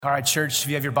All right, church, if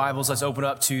you have your Bibles, let's open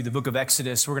up to the book of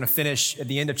Exodus. We're going to finish at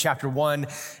the end of chapter 1,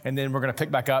 and then we're going to pick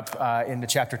back up into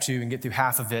chapter 2 and get through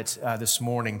half of it this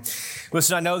morning.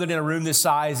 Listen, I know that in a room this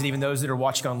size, and even those that are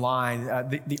watching online,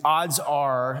 the odds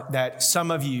are that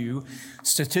some of you,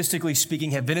 statistically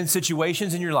speaking, have been in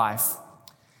situations in your life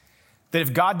that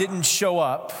if God didn't show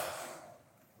up,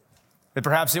 that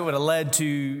perhaps it would have led to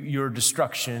your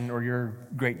destruction or your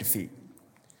great defeat.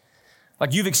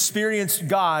 Like you've experienced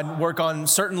God work on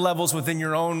certain levels within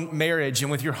your own marriage and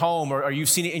with your home, or you've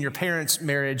seen it in your parents'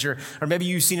 marriage, or maybe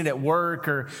you've seen it at work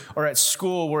or at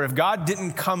school, where if God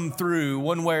didn't come through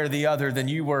one way or the other, then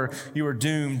you were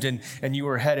doomed and you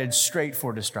were headed straight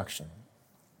for destruction.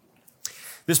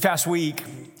 This past week,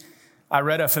 I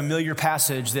read a familiar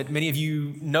passage that many of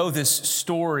you know this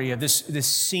story of this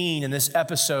scene and this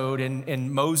episode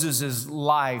in Moses'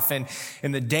 life.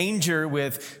 And the danger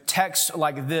with texts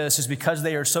like this is because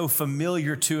they are so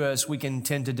familiar to us, we can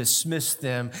tend to dismiss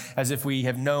them as if we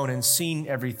have known and seen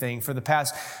everything. For the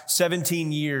past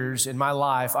 17 years in my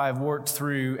life, I've worked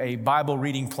through a Bible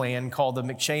reading plan called the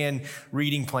McChan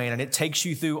Reading Plan, and it takes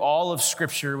you through all of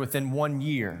Scripture within 1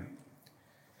 year.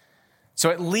 So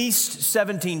at least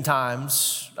 17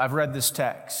 times I've read this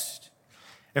text.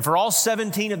 And for all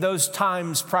 17 of those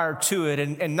times prior to it,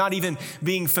 and not even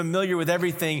being familiar with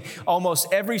everything, almost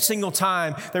every single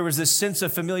time there was this sense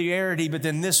of familiarity. But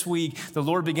then this week, the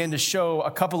Lord began to show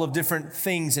a couple of different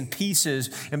things and pieces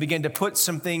and began to put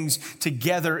some things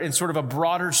together in sort of a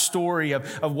broader story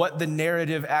of what the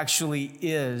narrative actually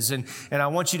is. And I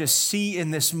want you to see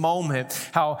in this moment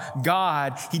how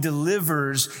God, He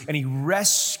delivers and He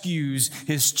rescues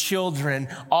His children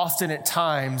often at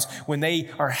times when they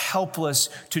are helpless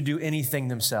to do anything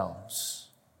themselves.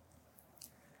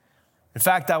 In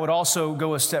fact, I would also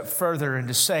go a step further and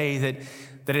to say that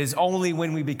it is only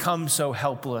when we become so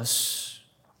helpless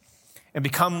and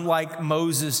become like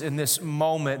Moses in this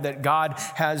moment that God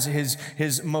has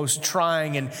his most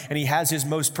trying and He has His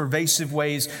most pervasive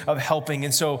ways of helping.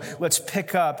 And so let's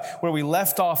pick up where we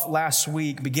left off last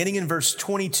week, beginning in verse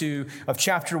 22 of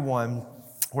chapter 1,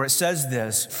 where it says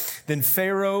this: "Then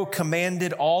Pharaoh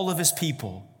commanded all of his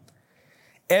people,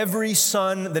 'Every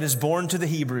son that is born to the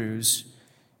Hebrews,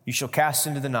 you shall cast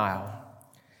into the Nile,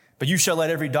 but you shall let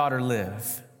every daughter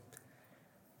live.'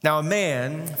 Now a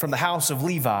man from the house of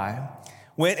Levi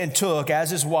went and took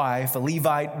as his wife a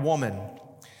Levite woman.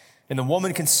 And the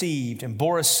woman conceived and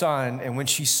bore a son. And when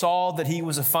she saw that he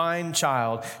was a fine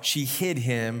child, she hid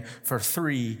him for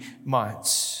 3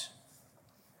 months."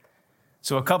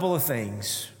 So a couple of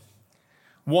things.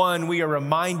 One, we are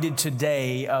reminded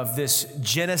today of this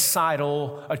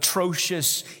genocidal,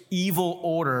 atrocious, evil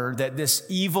order that this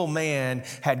evil man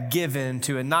had given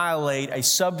to annihilate a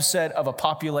subset of a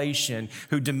population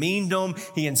who demeaned them,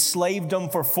 he enslaved them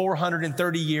for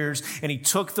 430 years, and he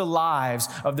took the lives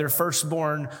of their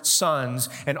firstborn sons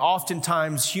and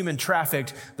oftentimes human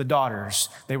trafficked the daughters.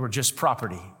 They were just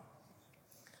property.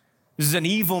 This is an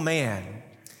evil man.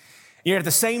 Yet at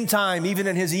the same time, even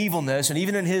in his evilness and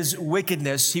even in his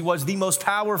wickedness, he was the most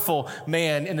powerful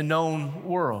man in the known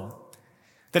world.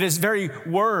 That his very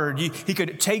word, he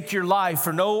could take your life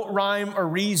for no rhyme or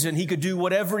reason. He could do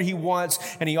whatever he wants,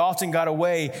 and he often got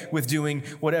away with doing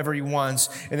whatever he wants.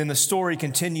 And then the story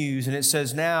continues, and it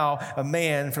says, "Now a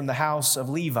man from the house of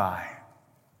Levi."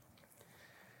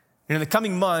 And in the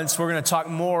coming months, we're going to talk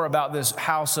more about this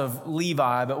house of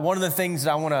Levi. But one of the things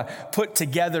that I want to put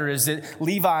together is that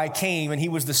Levi came and he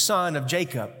was the son of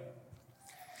Jacob.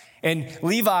 And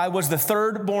Levi was the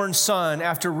third born son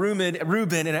after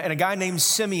Reuben and a guy named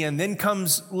Simeon. Then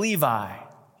comes Levi.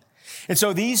 And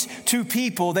so these two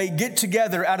people, they get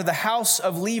together out of the house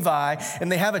of Levi and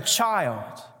they have a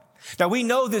child. Now, we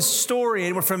know this story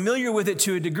and we're familiar with it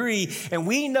to a degree, and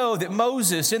we know that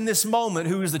Moses, in this moment,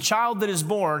 who is the child that is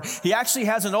born, he actually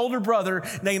has an older brother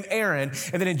named Aaron,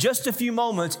 and then in just a few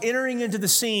moments, entering into the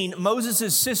scene,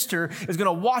 Moses' sister is going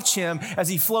to watch him as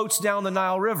he floats down the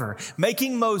Nile River,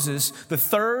 making Moses the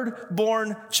third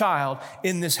born child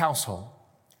in this household.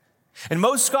 And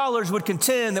most scholars would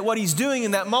contend that what he's doing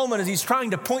in that moment is he's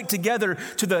trying to point together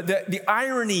to the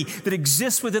irony that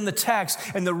exists within the text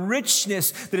and the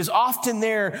richness that is often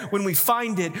there when we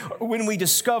find it, or when we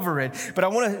discover it. But I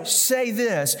want to say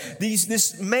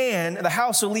this man, the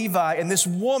house of Levi, and this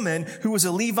woman who was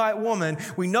a Levite woman,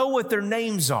 we know what their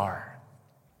names are.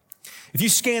 If you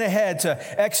scan ahead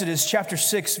to Exodus chapter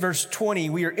 6, verse 20,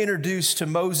 we are introduced to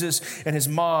Moses and his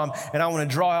mom, and I want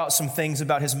to draw out some things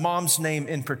about his mom's name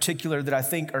in particular that I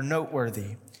think are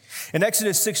noteworthy. In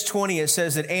Exodus 6:20, it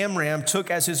says that Amram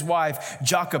took as his wife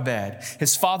Jochebed,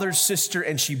 his father's sister,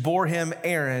 and she bore him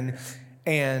Aaron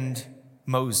and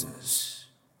Moses.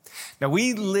 Now,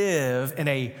 we live in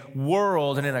a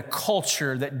world and in a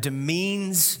culture that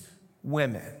demeans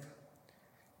women,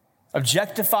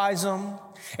 objectifies them,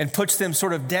 and puts them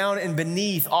sort of down and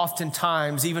beneath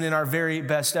oftentimes, even in our very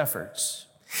best efforts.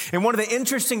 And one of the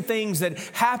interesting things that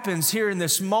happens here in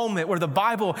this moment where the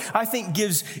Bible, I think,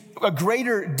 gives a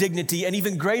greater dignity and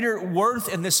even greater worth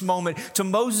in this moment to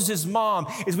Moses' mom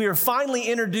is we are finally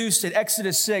introduced in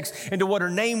Exodus 6 into what her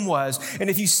name was. And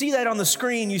if you see that on the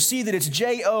screen, you see that it's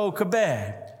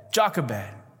Jochebed.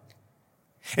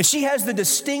 And she has the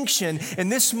distinction in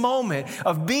this moment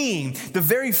of being the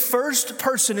very first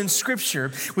person in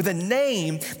Scripture with a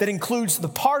name that includes the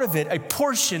part of it, a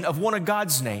portion of one of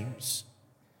God's names.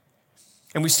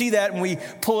 And we see that when we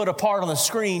pull it apart on the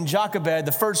screen. Jochebed,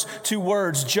 the first two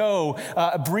words,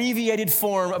 abbreviated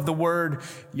form of the word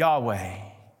Yahweh.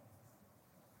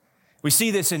 We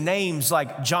see this in names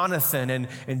like Jonathan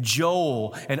and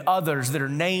Joel and others that are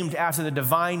named after the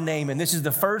divine name. And this is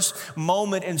the first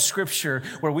moment in Scripture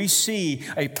where we see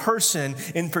a person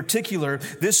in particular,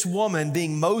 this woman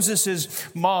being Moses'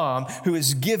 mom, who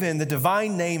is given the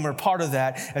divine name or part of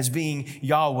that as being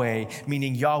Yahweh,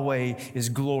 meaning Yahweh is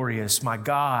glorious. My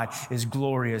God is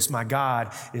glorious. My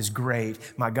God is great.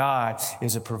 My God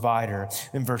is a provider.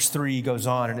 Then verse 3 goes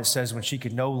on and it says, when she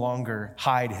could no longer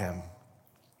hide him,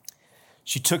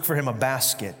 she took for him a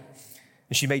basket,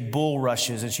 and she made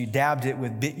bulrushes, and she dabbed it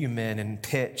with bitumen and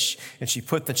pitch, and she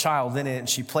put the child in it, and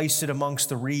she placed it amongst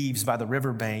the reeds by the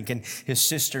riverbank, and his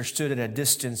sister stood at a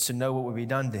distance to know what would be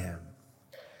done to him.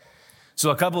 So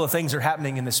a couple of things are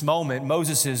happening in this moment.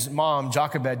 Moses' mom,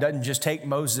 Jochebed, doesn't just take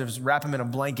Moses, wrap him in a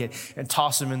blanket, and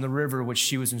toss him in the river, which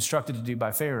she was instructed to do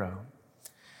by Pharaoh.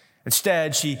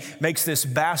 Instead, she makes this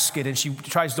basket and she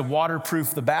tries to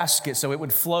waterproof the basket so it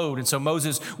would float and so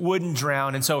Moses wouldn't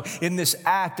drown. And so in this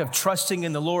act of trusting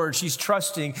in the Lord, she's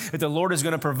trusting that the Lord is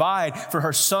going to provide for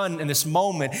her son in this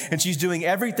moment. And she's doing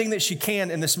everything that she can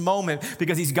in this moment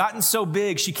because he's gotten so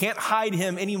big, she can't hide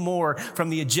him anymore from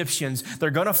the Egyptians.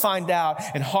 They're going to find out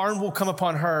and harm will come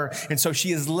upon her. And so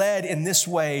she is led in this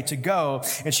way to go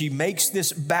and she makes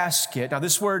this basket. Now,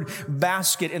 this word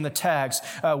basket in the text,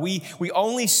 we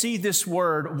only see this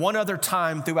word one other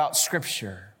time throughout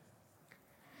Scripture.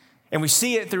 And we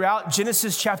see it throughout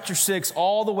Genesis chapter 6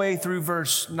 all the way through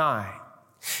verse 9.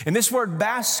 And this word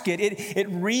basket, it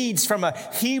reads from a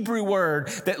Hebrew word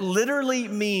that literally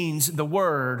means the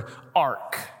word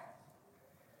ark.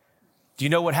 Do you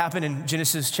know what happened in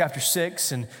Genesis chapter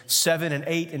 6 and 7 and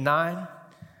 8 and 9?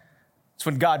 It's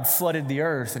when God flooded the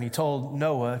earth and he told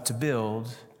Noah to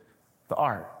build the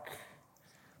ark.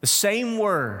 The same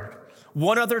word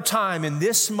one other time in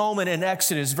this moment in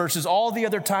Exodus versus all the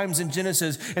other times in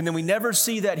Genesis, and then we never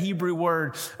see that Hebrew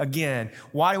word again.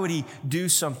 Why would he do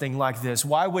something like this?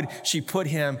 Why would she put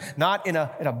him not in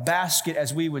a basket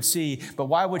as we would see, but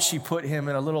why would she put him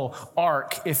in a little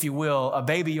ark, if you will, a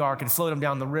baby ark and float him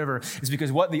down the river? Is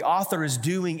because what the author is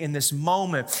doing in this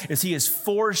moment is he is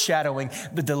foreshadowing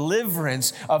the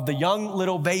deliverance of the young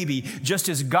little baby, just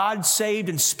as God saved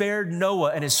and spared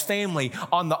Noah and his family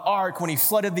on the ark when he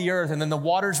flooded the earth and then the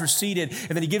waters receded,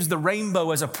 and then he gives the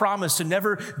rainbow as a promise to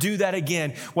never do that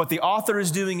again. What the author is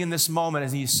doing in this moment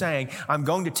is he's saying, I'm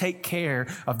going to take care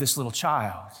of this little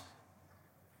child.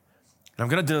 And I'm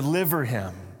going to deliver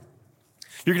him.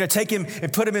 You're going to take him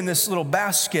and put him in this little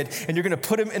basket, and you're going to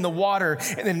put him in the water.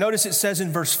 And then notice it says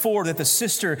in verse 4 that the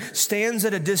sister stands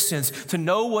at a distance to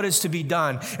know what is to be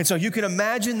done. And so you can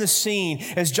imagine the scene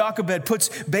as Jochebed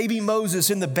puts baby Moses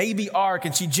in the baby ark,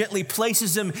 and she gently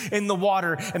places him in the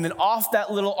water, and then off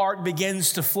that little ark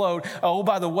begins to float. Oh,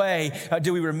 by the way,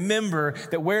 do we remember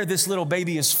that where this little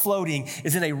baby is floating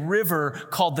is in a river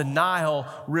called the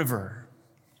Nile River?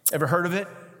 Ever heard of it?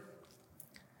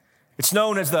 It's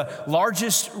known as the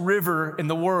largest river in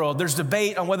the world. There's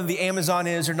debate on whether the Amazon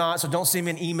is or not, so don't send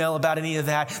me an email about any of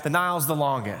that. The Nile's the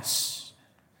longest.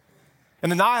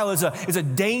 And the Nile is a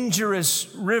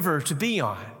dangerous river to be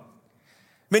on.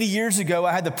 Many years ago,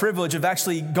 I had the privilege of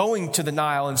actually going to the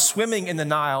Nile and swimming in the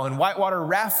Nile and whitewater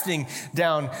rafting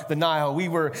down the Nile. We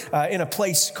were in a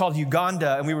place called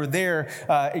Uganda, and we were there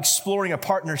exploring a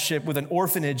partnership with an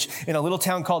orphanage in a little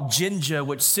town called Jinja,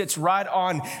 which sits right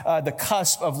on the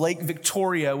cusp of Lake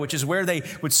Victoria, which is where they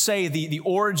would say the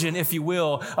origin, if you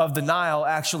will, of the Nile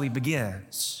actually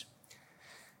begins.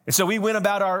 And so we went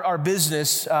about our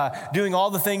business, doing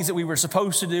all the things that we were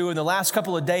supposed to do. In the last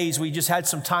couple of days, we just had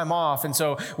some time off. And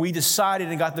so we decided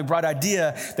and got the bright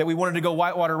idea that we wanted to go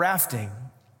whitewater rafting.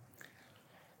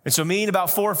 And so me and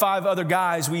about 4 or 5 other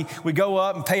guys, we go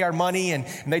up and pay our money, and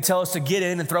they tell us to get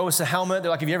in and throw us a helmet. They're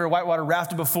like, have you ever whitewater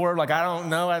rafted before? Like, I don't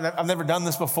know. I've never done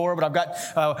this before, but I've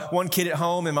got one kid at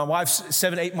home, and my wife's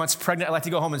 7, 8 months pregnant. I'd like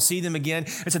to go home and see them again.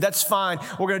 I said, that's fine.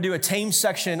 We're going to do a tame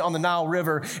section on the Nile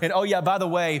River. And oh yeah, by the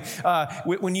way,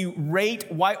 when you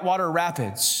rate whitewater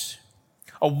rapids,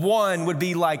 a 1 would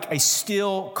be like a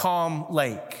still, calm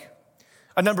lake.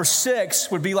 A number 6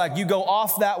 would be like you go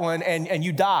off that one and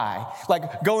you die,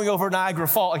 like going over Niagara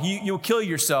Falls, like you'll kill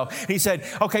yourself. And he said,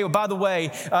 okay, well, by the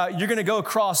way, you're going to go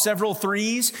across several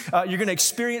 3s. You're going to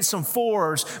experience some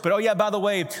 4s. But oh yeah, by the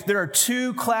way, there are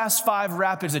 2 class 5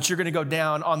 rapids that you're going to go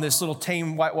down on this little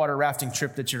tame whitewater rafting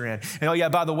trip that you're in. And oh yeah,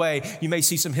 by the way, you may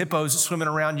see some hippos swimming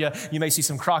around you. You may see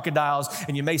some crocodiles,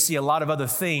 and you may see a lot of other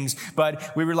things.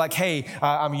 But we were like, hey,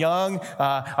 I'm young.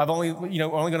 I've only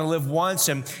going to live once.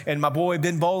 And my boy,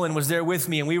 Ben Bolin, was there with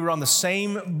me, and we were on the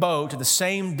same boat the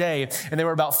same day, and there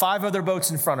were about 5 other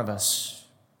boats in front of us.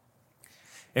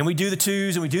 And we do the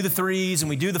 2s, and we do the 3s, and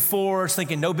we do the 4s,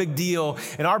 thinking no big deal.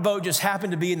 And our boat just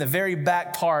happened to be in the very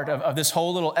back part of this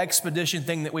whole little expedition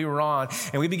thing that we were on.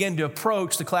 And we began to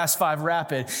approach the class 5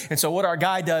 rapid. And so what our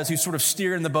guy does, who's sort of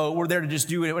steering the boat, we're there to just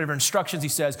do whatever instructions he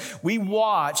says. We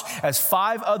watch as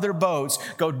 5 other boats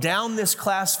go down this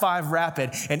class 5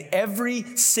 rapid, and every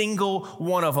single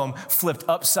one of them flipped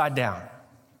upside down.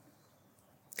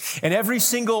 And every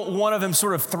single one of them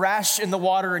sort of thrashed in the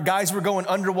water, and guys were going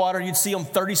underwater. You'd see them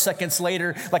 30 seconds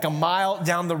later, like a mile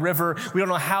down the river. We don't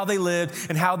know how they lived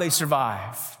and how they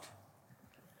survived.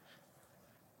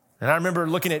 And I remember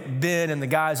looking at Ben and the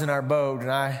guys in our boat,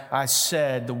 and I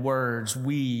said the words,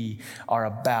 "We are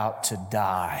about to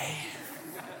die.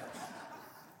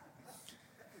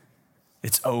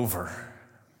 It's over."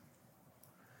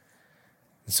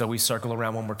 And so we circle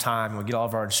around one more time, and we get all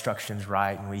of our instructions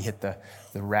right, and we hit the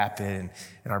rapid,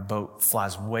 and our boat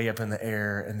flies way up in the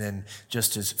air. And then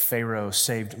just as Pharaoh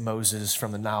saved Moses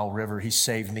from the Nile River, he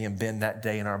saved me and Ben that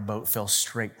day, and our boat fell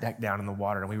straight back down in the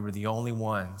water, and we were the only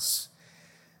ones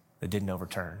that didn't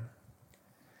overturn.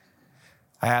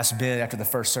 I asked Ben after the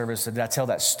first service, did I tell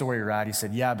that story right? He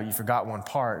said, yeah, but you forgot one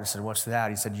part. I said, what's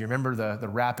that? He said, you remember the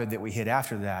rapid that we hit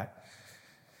after that?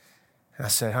 And I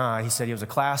said, He said he was a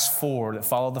class 4 that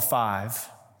followed the 5,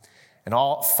 and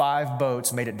all 5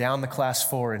 boats made it down the class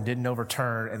 4 and didn't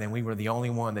overturn, and then we were the only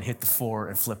one that hit the 4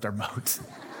 and flipped our boat.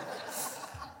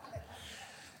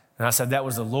 And I said that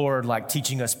was the Lord like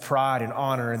teaching us pride and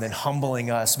honor and then humbling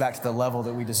us back to the level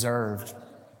that we deserved.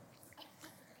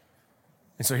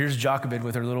 And so here's Jochebed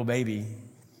with her little baby.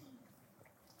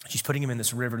 She's putting him in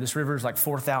this river. This river is like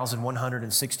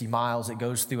 4,160 miles. It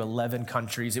goes through 11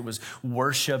 countries. It was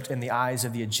worshiped in the eyes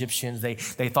of the Egyptians. They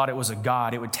thought it was a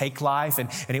god. It would take life and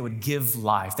it would give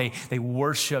life. They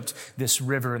worshiped this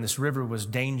river, and this river was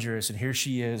dangerous. And here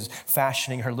she is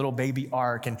fashioning her little baby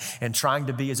ark and trying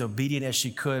to be as obedient as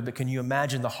she could. But can you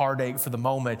imagine the heartache for the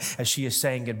moment as she is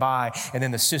saying goodbye? And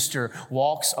then the sister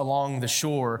walks along the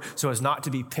shore so as not to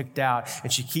be picked out.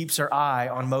 And she keeps her eye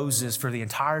on Moses for the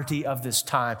entirety of this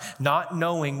time, not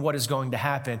knowing what is going to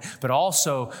happen, but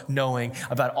also knowing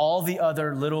about all the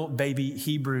other little baby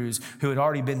Hebrews who had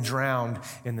already been drowned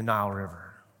in the Nile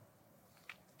River,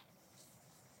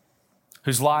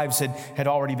 whose lives had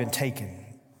already been taken.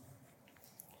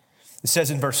 It says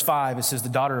in verse 5, it says, the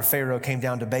daughter of Pharaoh came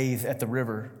down to bathe at the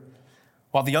river.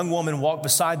 While the young woman walked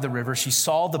beside the river, she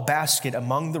saw the basket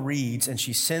among the reeds, and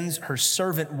she sends her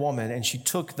servant woman, and she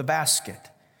took the basket.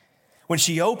 When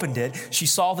she opened it, she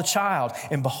saw the child,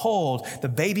 and behold, the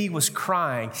baby was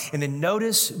crying. And then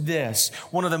notice this,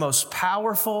 one of the most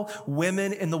powerful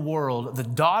women in the world, the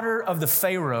daughter of the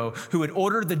Pharaoh who had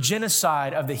ordered the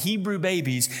genocide of the Hebrew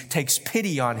babies, takes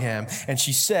pity on him. And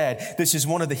she said, this is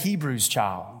one of the Hebrews'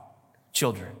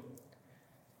 children.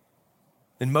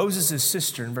 Then Moses'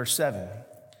 sister in verse 7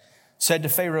 said to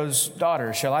Pharaoh's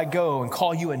daughter, shall I go and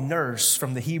call you a nurse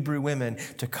from the Hebrew women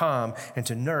to come and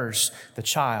to nurse the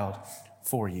child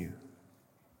for you?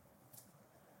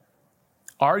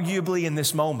 Arguably in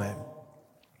this moment,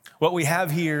 what we have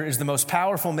here is the most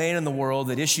powerful man in the world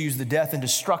that issues the death and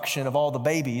destruction of all the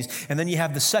babies. And then you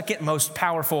have the second most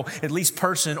powerful, at least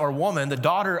person or woman, the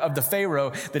daughter of the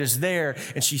Pharaoh that is there.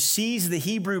 And she sees the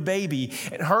Hebrew baby,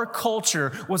 and her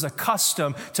culture was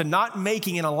accustomed to not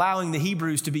making and allowing the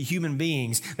Hebrews to be human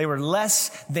beings. They were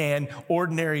less than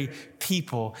ordinary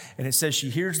people. And it says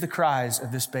she hears the cries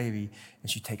of this baby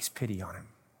and she takes pity on him.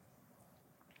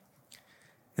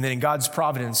 And then in God's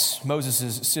providence,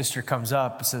 Moses' sister comes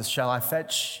up and says, shall I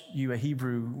fetch you a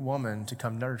Hebrew woman to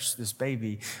come nurse this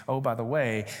baby? Oh, by the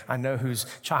way, I know whose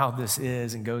child this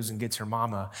is, and goes and gets her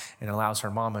mama and allows her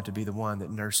mama to be the one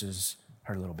that nurses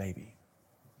her little baby.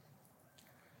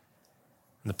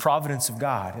 And the providence of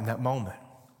God in that moment.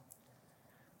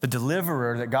 The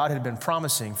deliverer that God had been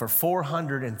promising for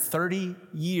 430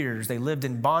 years. They lived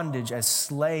in bondage as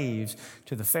slaves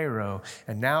to the Pharaoh.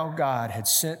 And now God had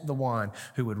sent the one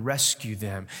who would rescue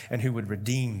them and who would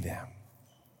redeem them.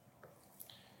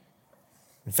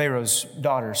 And Pharaoh's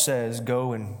daughter says,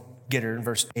 go and get her in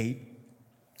verse 8.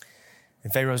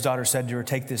 And Pharaoh's daughter said to her,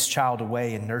 take this child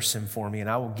away and nurse him for me, and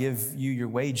I will give you your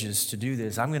wages to do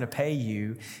this. I'm going to pay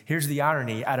you. Here's the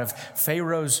irony. Out of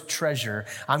Pharaoh's treasure,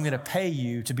 I'm going to pay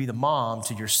you to be the mom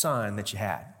to your son that you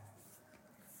had.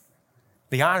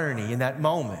 The irony in that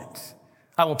moment.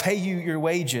 I will pay you your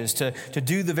wages to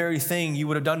do the very thing you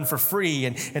would have done for free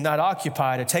and not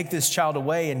occupy, to take this child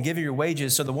away and give you your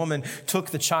wages. So the woman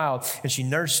took the child and she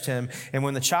nursed him. And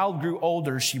when the child grew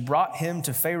older, she brought him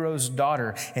to Pharaoh's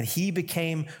daughter, and he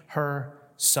became her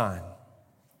son.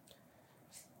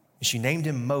 And she named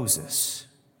him Moses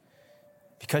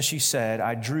because she said,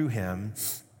 I drew him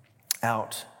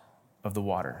out of the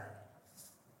water.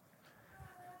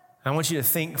 I want you to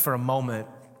think for a moment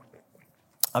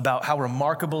about how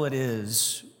remarkable it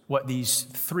is what these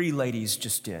three ladies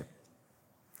just did.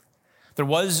 There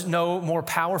was no more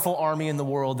powerful army in the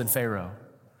world than Pharaoh.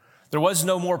 There was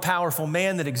no more powerful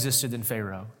man that existed than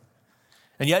Pharaoh.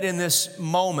 And yet in this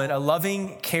moment, a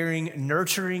loving, caring,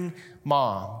 nurturing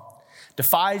mom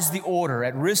defies the order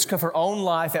at risk of her own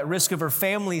life, at risk of her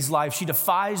family's life. She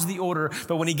defies the order,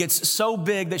 but when he gets so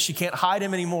big that she can't hide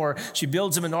him anymore, she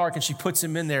builds him an ark and she puts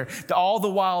him in there, all the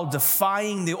while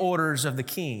defying the orders of the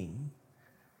king.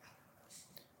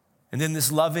 And then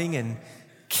this loving and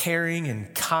caring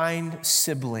and kind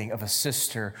sibling of a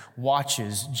sister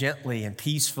watches gently and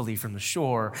peacefully from the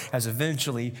shore as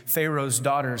eventually Pharaoh's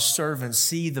daughter's servants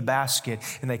see the basket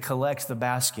and they collect the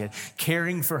basket,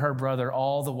 caring for her brother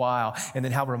all the while. And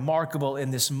then how remarkable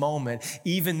in this moment,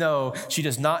 even though she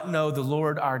does not know the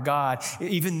Lord our God,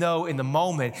 even though in the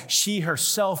moment she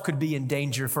herself could be in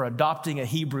danger for adopting a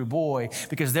Hebrew boy,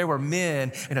 because there were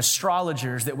men and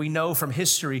astrologers that we know from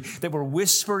history that were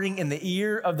whispering in the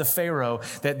ear of the Pharaoh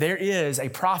that there is a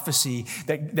prophecy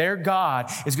that their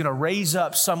God is going to raise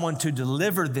up someone to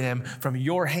deliver them from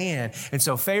your hand. And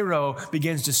so Pharaoh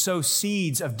begins to sow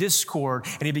seeds of discord,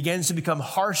 and he begins to become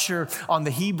harsher on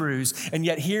the Hebrews. And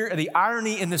yet here, the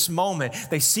irony in this moment,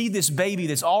 they see this baby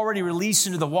that's already released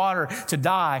into the water to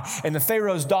die, and the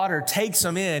Pharaoh's daughter takes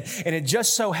him in. And it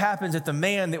just so happens that the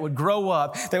man that would grow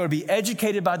up, that would be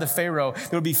educated by the Pharaoh,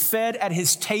 that would be fed at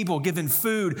his table, given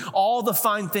food, all the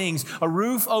fine things, a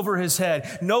roof over his head.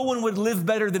 No one would live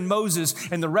better than Moses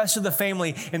and the rest of the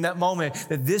family in that moment,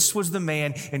 that this was the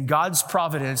man in God's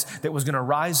providence that was going to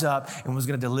rise up and was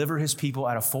going to deliver his people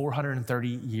out of 430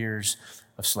 years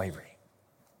of slavery.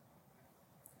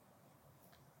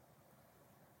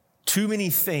 Too many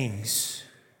things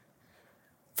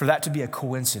for that to be a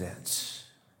coincidence.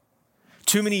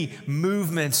 Too many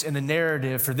movements in the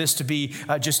narrative for this to be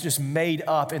just made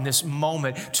up in this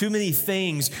moment. Too many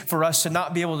things for us to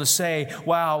not be able to say,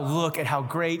 wow, look at how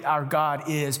great our God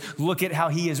is. Look at how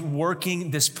he is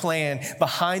working this plan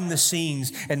behind the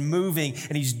scenes and moving,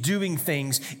 and he's doing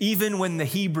things even when the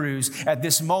Hebrews at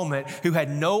this moment, who had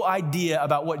no idea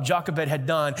about what Jochebed had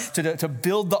done to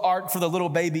build the ark for the little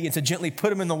baby and to gently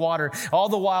put him in the water, all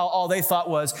the while all they thought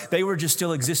was they were just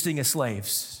still existing as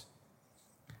slaves.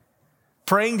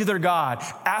 Praying to their God,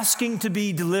 asking to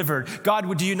be delivered.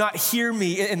 God, do you not hear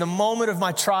me in the moment of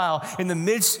my trial, in the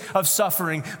midst of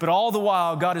suffering? But all the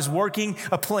while, God is working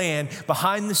a plan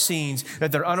behind the scenes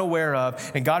that they're unaware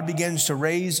of. And God begins to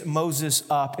raise Moses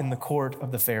up in the court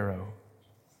of the Pharaoh.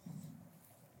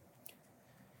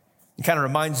 It kind of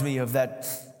reminds me of that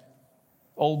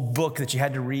old book that you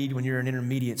had to read when you were in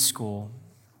intermediate school.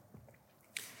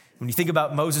 When you think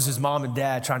about Moses' mom and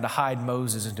dad trying to hide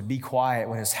Moses and to be quiet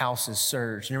when his house is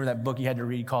searched. Remember that book you had to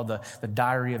read called The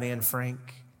Diary of Anne Frank?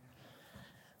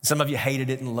 Some of you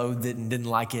hated it and loathed it and didn't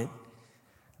like it.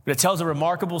 But it tells a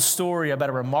remarkable story about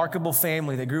a remarkable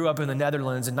family that grew up in the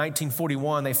Netherlands. In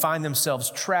 1941, they find themselves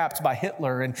trapped by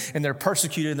Hitler and they're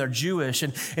persecuted and they're Jewish.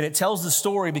 And it tells the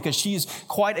story because she's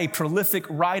quite a prolific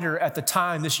writer at the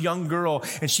time, this young girl.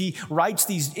 And she writes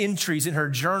these entries in her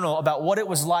journal about what it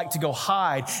was like to go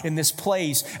hide in this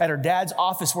place at her dad's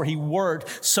office where he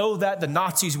worked so that the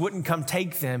Nazis wouldn't come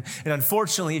take them. And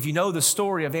unfortunately, if you know the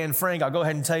story of Anne Frank, I'll go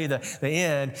ahead and tell you the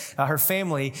end. Her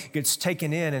family gets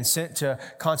taken in and sent to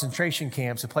concentration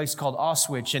camps, a place called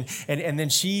Auschwitz. And then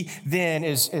she then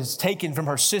is taken from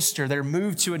her sister. They're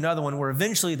moved to another one where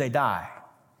eventually they die.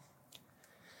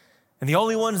 And the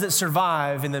only ones that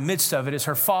survive in the midst of it is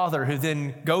her father, who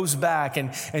then goes back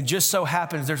and just so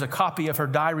happens there's a copy of her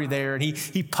diary there, and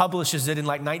he publishes it in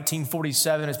like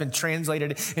 1947. It's been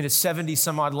translated into 70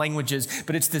 some odd languages.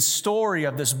 But it's this story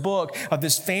of this book, of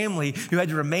this family who had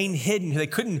to remain hidden, who they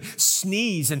couldn't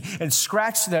sneeze and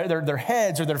scratch their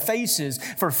heads or their faces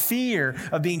for fear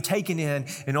of being taken in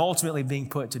and ultimately being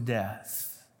put to death.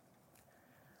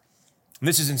 And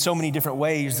this is in so many different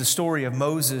ways the story of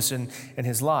Moses and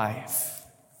his life.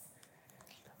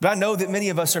 But I know that many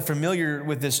of us are familiar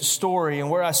with this story, and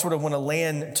where I sort of want to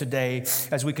land today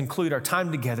as we conclude our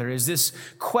time together is this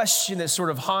question that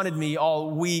sort of haunted me all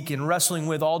week and wrestling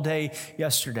with all day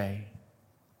yesterday.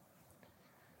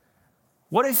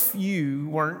 What if you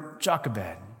weren't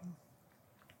Jochebed?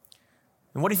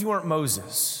 And what if you weren't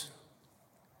Moses?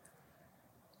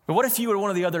 But what if you were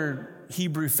one of the other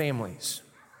Hebrew families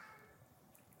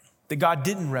that God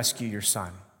didn't rescue your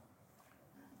son?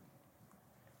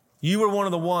 You were one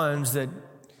of the ones that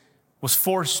was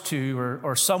forced to,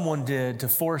 or someone did, to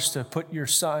force to put your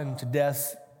son to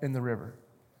death in the river.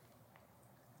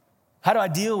 How do I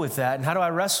deal with that, and how do I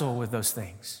wrestle with those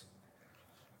things?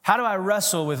 How do I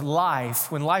wrestle with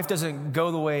life when life doesn't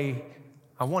go the way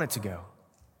I want it to go?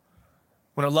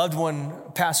 When a loved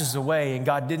one passes away and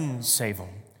God didn't save them?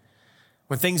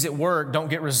 When things at work don't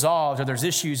get resolved, or there's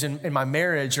issues in my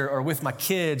marriage or with my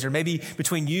kids, or maybe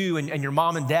between you and your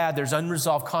mom and dad, there's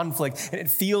unresolved conflict and it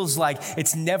feels like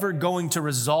it's never going to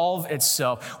resolve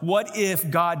itself. What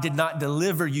if God did not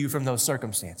deliver you from those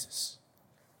circumstances?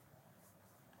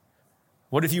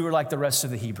 What if you were like the rest of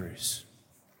the Hebrews?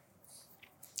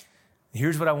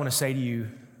 Here's what I want to say to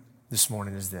you this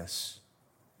morning is this.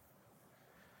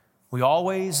 We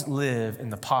always live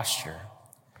in the posture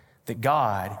that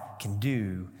God can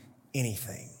do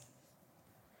anything.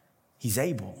 He's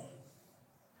able.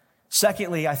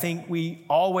 Secondly, I think we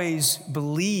always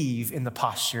believe in the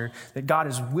posture that God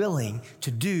is willing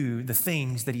to do the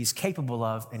things that he's capable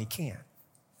of and he can.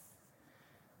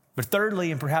 But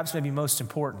thirdly, and perhaps maybe most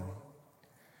important,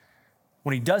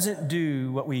 when he doesn't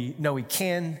do what we know he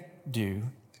can do,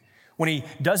 when he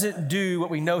doesn't do what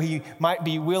we know he might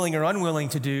be willing or unwilling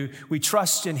to do, we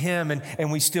trust in him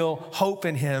and we still hope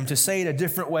in him. To say it a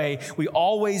different way, we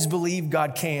always believe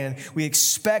God can. We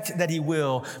expect that he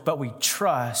will, but we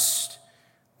trust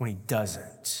when he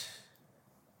doesn't.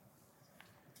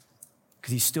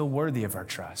 Because he's still worthy of our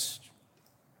trust.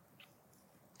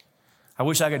 I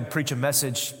wish I could preach a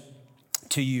message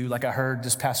to you like I heard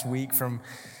this past week from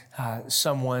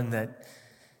someone that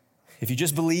if you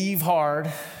just believe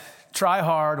hard, try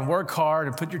hard and work hard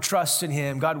and put your trust in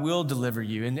him, God will deliver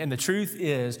you. And the truth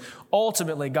is,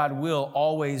 ultimately, God will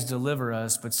always deliver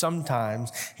us, but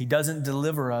sometimes he doesn't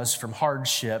deliver us from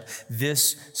hardship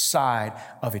this side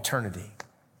of eternity.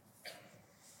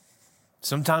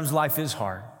 Sometimes life is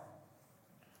hard.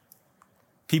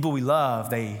 People we love,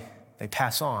 they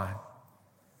pass on.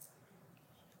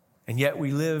 And yet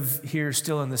we live here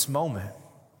still in this moment,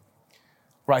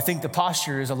 where I think the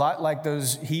posture is a lot like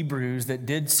those Hebrews that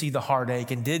did see the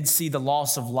heartache and did see the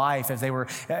loss of life as they were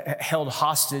held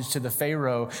hostage to the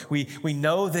Pharaoh. We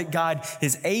know that God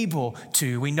is able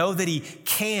to. We know that he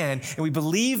can, and we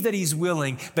believe that he's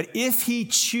willing. But if he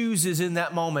chooses in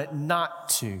that moment not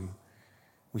to,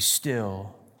 we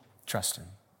still trust him.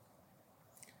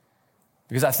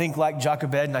 Because I think like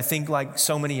Jochebed, and I think like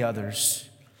so many others,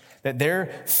 that their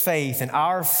faith and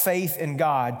our faith in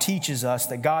God teaches us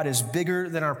that God is bigger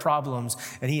than our problems,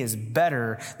 and he is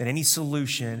better than any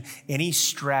solution, any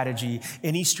strategy,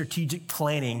 any strategic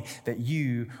planning that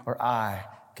you or I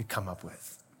could come up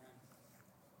with.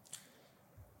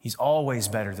 He's always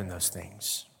better than those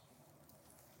things.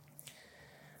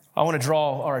 I want to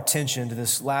draw our attention to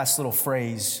this last little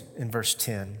phrase in verse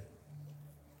 10.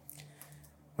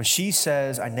 When she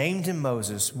says, I named him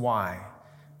Moses, why?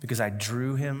 Because I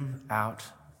drew him out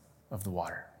of the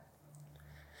water.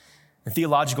 In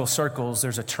theological circles,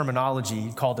 there's a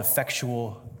terminology called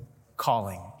effectual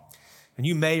calling. And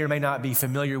you may or may not be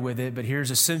familiar with it, but here's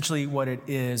essentially what it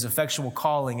is. Effectual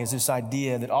calling is this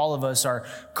idea that all of us are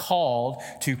called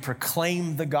to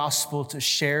proclaim the gospel, to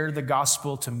share the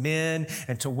gospel to men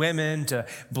and to women, to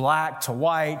black, to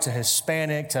white, to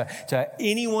Hispanic, to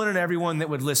anyone and everyone that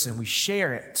would listen. We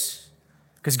share it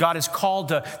because God is called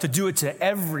to do it to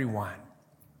everyone.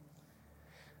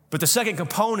 But the second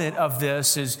component of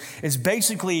this is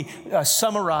basically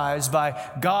summarized by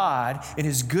God in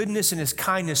his goodness and his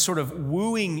kindness sort of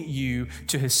wooing you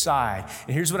to his side.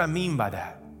 And here's what I mean by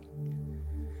that.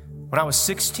 When I was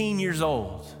 16 years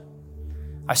old,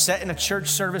 I sat in a church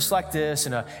service like this,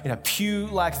 in a pew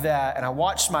like that, and I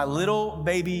watched my little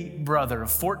baby brother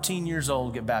of 14 years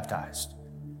old get baptized.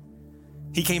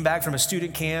 He came back from a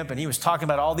student camp and he was talking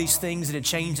about all these things that had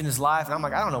changed in his life. And I'm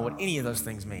like, I don't know what any of those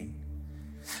things mean.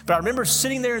 But I remember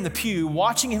sitting there in the pew,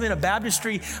 watching him in a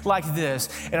baptistry like this.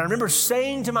 And I remember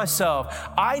saying to myself,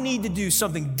 I need to do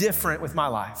something different with my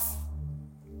life.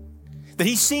 That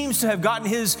he seems to have gotten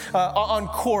his on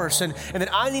course and that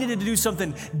I needed to do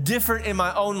something different in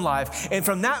my own life. And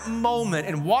from that moment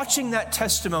and watching that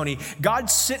testimony, God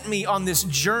sent me on this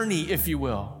journey, if you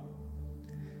will.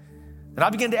 And I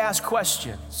began to ask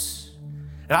questions.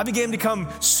 And I began to become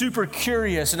super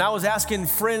curious. And I was asking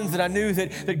friends that I knew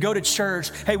that go to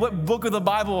church, hey, what book of the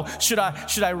Bible should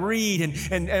I read?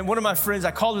 And one of my friends,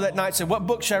 I called her that night and said, what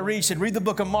book should I read? She said, read the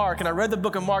book of Mark. And I read the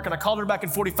book of Mark and I called her back in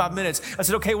 45 minutes. I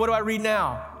said, okay, what do I read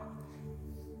now?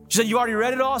 She said, you already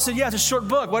read it all? I said, yeah, it's a short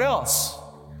book. What else?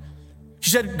 She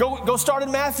said, go start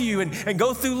in Matthew and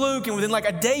go through Luke. And within like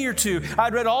a day or two,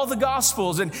 I'd read all the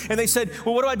Gospels. And they said,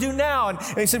 well, what do I do now? And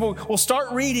they said, well, we'll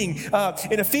start reading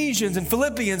in Ephesians and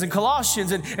Philippians and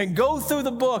Colossians and go through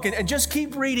the book and just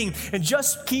keep reading and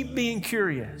just keep being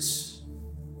curious.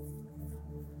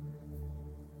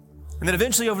 And then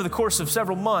eventually over the course of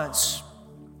several months,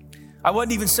 I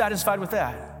wasn't even satisfied with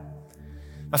that.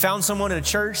 I found someone at a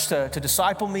church to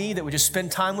disciple me that would just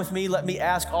spend time with me, let me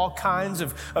ask all kinds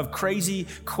of crazy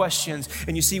questions.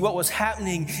 And you see, what was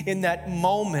happening in that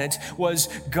moment was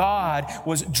God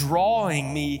was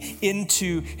drawing me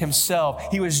into himself.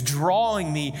 He was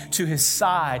drawing me to his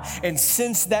side. And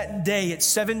since that day at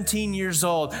 17 years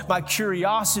old, my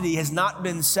curiosity has not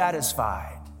been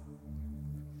satisfied.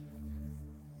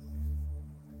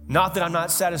 Not that I'm not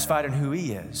satisfied in who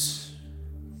he is,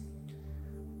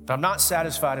 but I'm not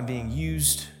satisfied in being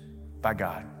used by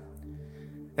God.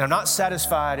 And I'm not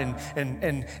satisfied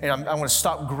and I want to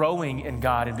stop growing in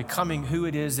God and becoming who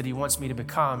it is that he wants me to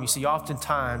become. You see,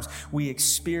 oftentimes we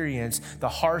experience the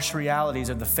harsh realities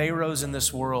of the Pharaohs in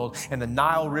this world and the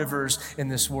Nile rivers in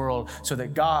this world so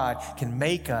that God can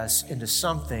make us into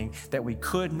something that we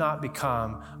could not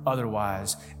become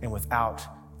otherwise and without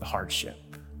the hardship.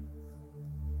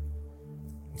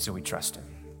 And so we trust him.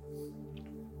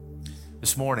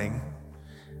 This morning,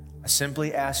 I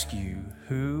simply ask you,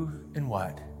 who and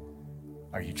what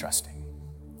are you trusting?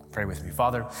 Pray with me.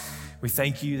 Father, we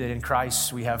thank you that in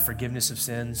Christ we have forgiveness of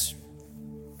sins,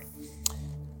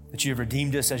 that you have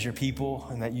redeemed us as your people,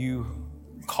 and that you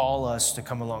call us to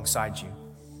come alongside you.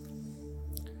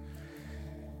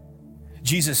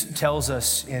 Jesus tells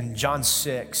us in John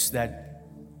 6 that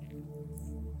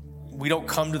we don't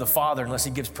come to the Father unless he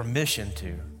gives permission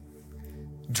to,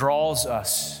 draws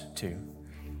us to.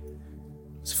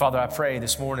 So, Father, I pray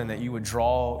this morning that you would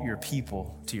draw your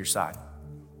people to your side.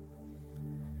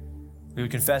 We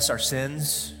would confess our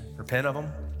sins, repent of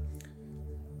them,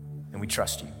 and we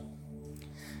trust you.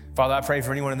 Father, I pray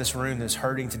for anyone in this room that's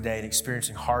hurting today and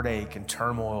experiencing heartache and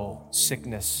turmoil,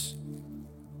 sickness,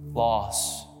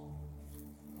 loss.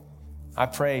 I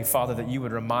pray, Father, that you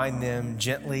would remind them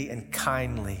gently and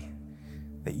kindly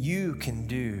that you can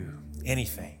do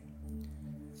anything,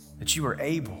 that you are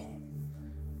able,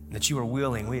 that you are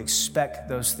willing. We expect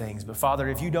those things. But Father,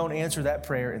 if you don't answer that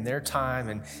prayer in their time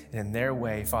and in their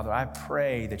way, Father, I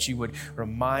pray that you would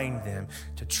remind them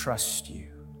to trust you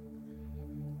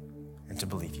and to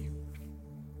believe you.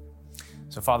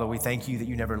 So Father, we thank you that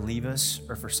you never leave us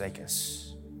or forsake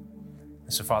us.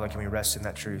 And so Father, can we rest in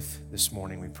that truth this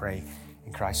morning? We pray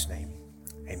in Christ's name.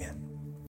 Amen.